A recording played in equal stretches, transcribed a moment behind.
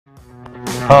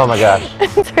Oh my gosh.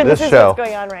 So this is what's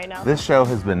going on right now. This show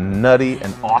has been nutty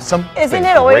and awesome. Isn't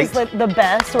it always like the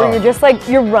best where you're just like,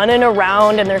 you're running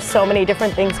around and there's so many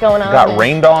different things going on? Got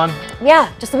rained on.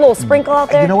 Yeah, just a little sprinkle out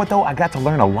there. You know what though? I got to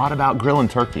learn a lot about grilling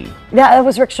turkey. Yeah, that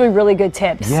was actually really good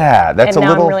tips. Yeah, that's and a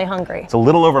now little. I'm really hungry. It's a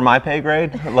little over my pay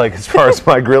grade, like as far as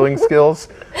my grilling skills.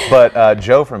 But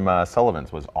Joe from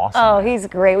Sullivan's was awesome. Oh, he's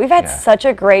great. We've had such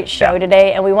a great show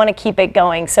today, and we want to keep it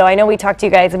going. So I know we talked to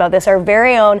you guys about this. Our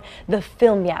very own, the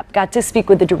Film Yap, got to speak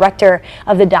with the director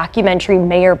of the documentary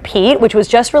Mayor Pete, which was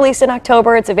just released in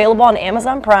October. It's available on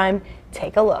Amazon Prime.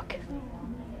 Take a look.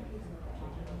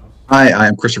 Hi,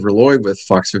 I'm Christopher Lloyd with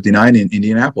Fox 59 in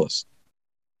Indianapolis.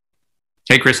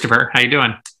 Hey, Christopher. How you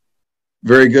doing?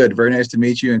 Very good. Very nice to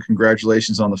meet you, and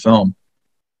congratulations on the film.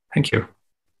 Thank you.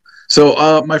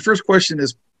 So my first question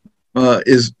is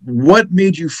what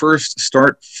made you first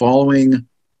start following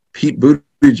Pete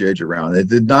Buttigieg around? It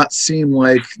did not seem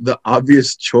like the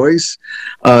obvious choice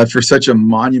for such a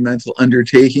monumental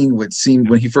undertaking. What seemed,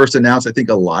 when he first announced, I think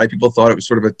a lot of people thought it was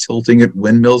sort of a tilting at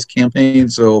windmills campaign.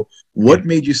 So what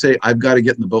made you say, I've got to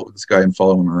get in the boat with this guy and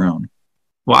follow him around?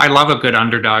 Well, I love a good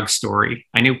underdog story.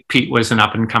 I knew Pete was an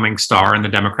up-and-coming star in the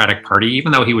Democratic Party,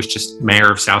 even though he was just mayor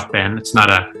of South Bend. It's not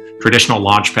a traditional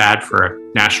launch pad for a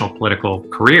national political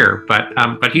career,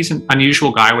 but he's an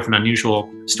unusual guy with an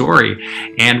unusual story.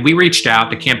 And we reached out.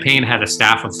 The campaign had a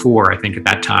staff of 4, I think, at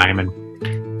that time, and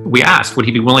we asked, would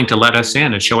he be willing to let us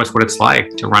in and show us what it's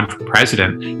like to run for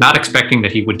president, not expecting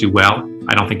that he would do well.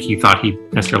 I don't think he thought he'd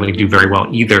necessarily do very well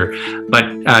either.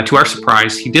 But to our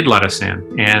surprise, he did let us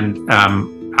in. And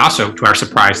also, to our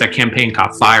surprise, that campaign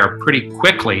caught fire pretty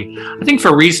quickly. I think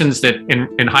for reasons that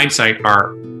in hindsight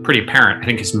are pretty apparent. I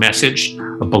think his message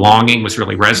of belonging was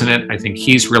really resonant. I think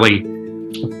he's really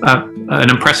an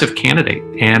impressive candidate.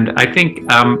 And I think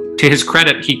to his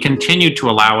credit, he continued to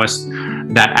allow us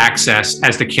that access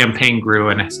as the campaign grew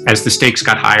and as the stakes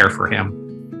got higher for him.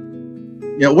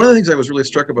 Yeah, one of the things I was really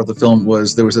struck about the film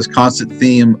was there was this constant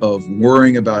theme of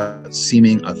worrying about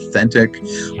seeming authentic,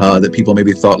 that people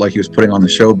maybe thought like he was putting on the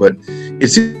show, but it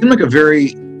seemed like a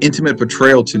very intimate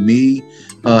portrayal to me,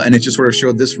 and it just sort of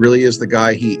showed this really is the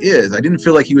guy he is. I didn't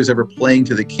feel like he was ever playing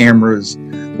to the cameras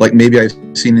like maybe I've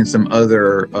seen in some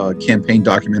other campaign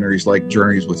documentaries like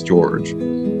Journeys with George.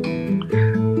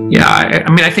 Yeah,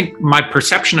 I mean, I think my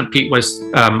perception of Pete was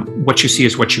what you see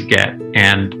is what you get.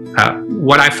 And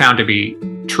what I found to be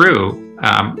true,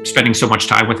 spending so much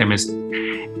time with him, is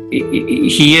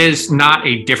he is not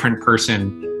a different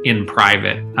person in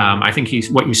private. I think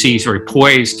what you see, he's very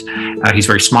poised, he's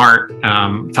very smart,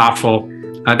 thoughtful.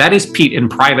 That is Pete in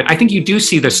private. I think you do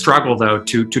see the struggle, though,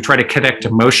 to try to connect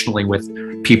emotionally with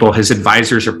people. His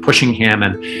advisors are pushing him,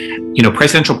 and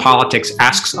presidential politics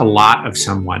asks a lot of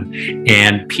someone.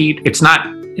 And Pete, it's not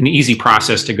an easy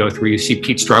process to go through. You see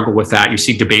Pete struggle with that. You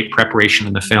see debate preparation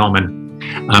in the film, and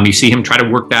you see him try to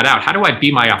work that out. How do I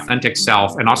be my authentic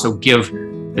self and also give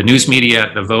the news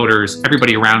media, the voters,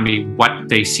 everybody around me what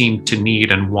they seem to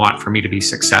need and want for me to be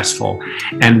successful?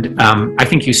 And I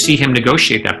think you see him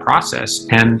negotiate that process.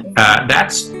 And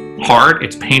that's hard.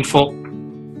 It's painful.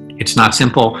 It's not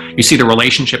simple. You see the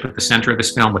relationship at the center of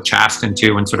this film with Chasten,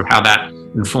 too, and sort of how that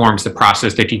informs the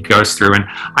process that he goes through. And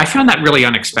I found that really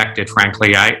unexpected,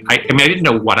 frankly. I mean, I didn't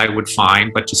know what I would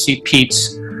find, but to see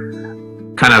Pete's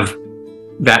kind of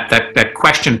that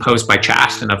question posed by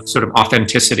Chasten of sort of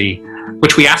authenticity,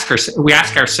 which we ask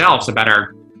ourselves about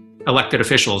our elected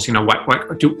officials.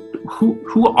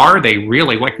 Who are they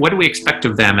really? Like, what do we expect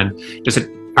of them? And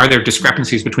are there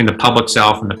discrepancies between the public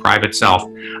self and the private self?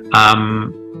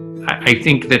 I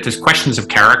think that these questions of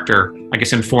character, I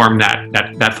guess, inform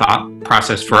that thought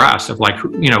process for us of like,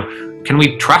 can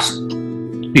we trust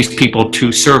these people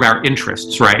to serve our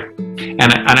interests, right? And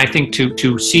I think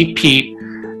to see Pete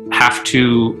have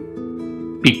to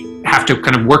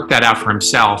kind of work that out for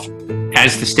himself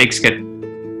as the stakes get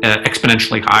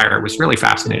exponentially higher was really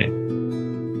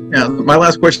fascinating. Yeah, my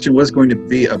last question was going to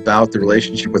be about the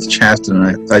relationship with Chasten,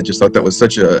 and I just thought that was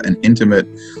such an intimate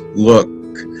look.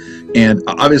 And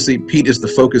obviously, Pete is the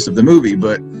focus of the movie,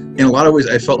 but in a lot of ways,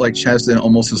 I felt like Chasten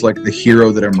almost is like the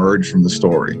hero that emerged from the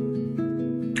story.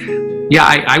 Yeah,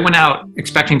 I went out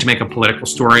expecting to make a political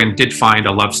story and did find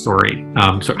a love story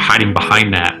sort of hiding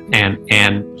behind that.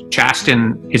 And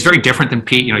Chasten is very different than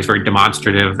Pete. He's very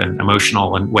demonstrative and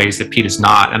emotional in ways that Pete is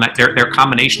not. And their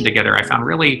combination together, I found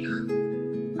really,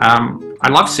 I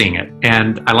love seeing it.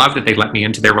 And I love that they let me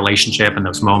into their relationship and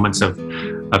those moments of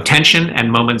tension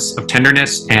and moments of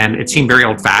tenderness, and it seemed very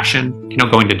old-fashioned,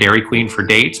 going to Dairy Queen for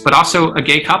dates, but also a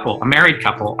gay couple, a married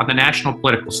couple on the national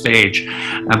political stage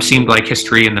seemed like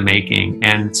history in the making.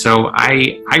 And so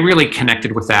I really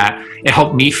connected with that. It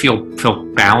helped me feel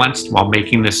balanced while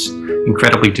making this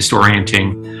incredibly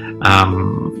disorienting,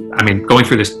 going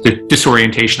through this the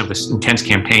disorientation of this intense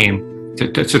campaign,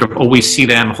 to sort of always see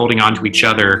them holding on to each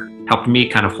other helped me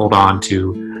kind of hold on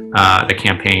to the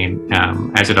campaign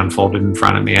as it unfolded in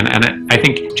front of me. And I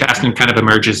think Jasmine kind of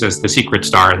emerges as the secret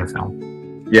star of the film.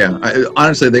 Yeah,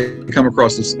 honestly, they come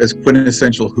across as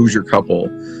quintessential Hoosier couple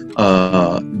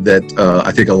that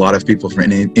I think a lot of people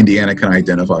from Indiana can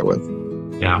identify with.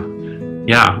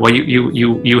 Yeah. Well,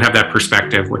 you have that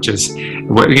perspective, which is,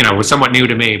 was somewhat new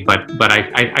to me, but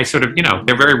I sort of,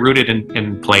 they're very rooted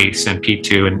in place, and Pete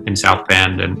too, in South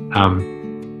Bend. And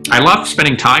I love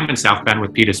spending time in South Bend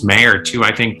with Pete as mayor too.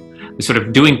 I think sort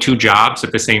of doing two jobs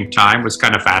at the same time was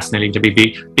kind of fascinating to be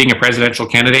being a presidential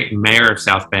candidate and mayor of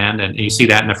South Bend, and you see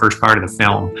that in the first part of the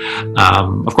film.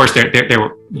 Of course,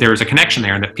 there was a connection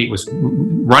there, in that Pete was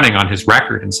running on his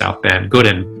record in South Bend, good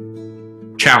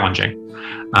and challenging.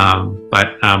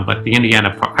 But the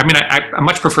Indiana part, I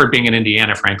much preferred being in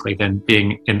Indiana, frankly, than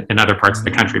being in other parts of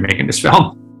the country making this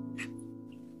film.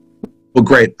 Well,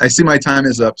 great. I see my time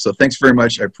is up, so thanks very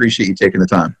much. I appreciate you taking the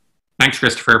time. Thanks,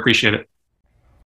 Christopher. Appreciate it.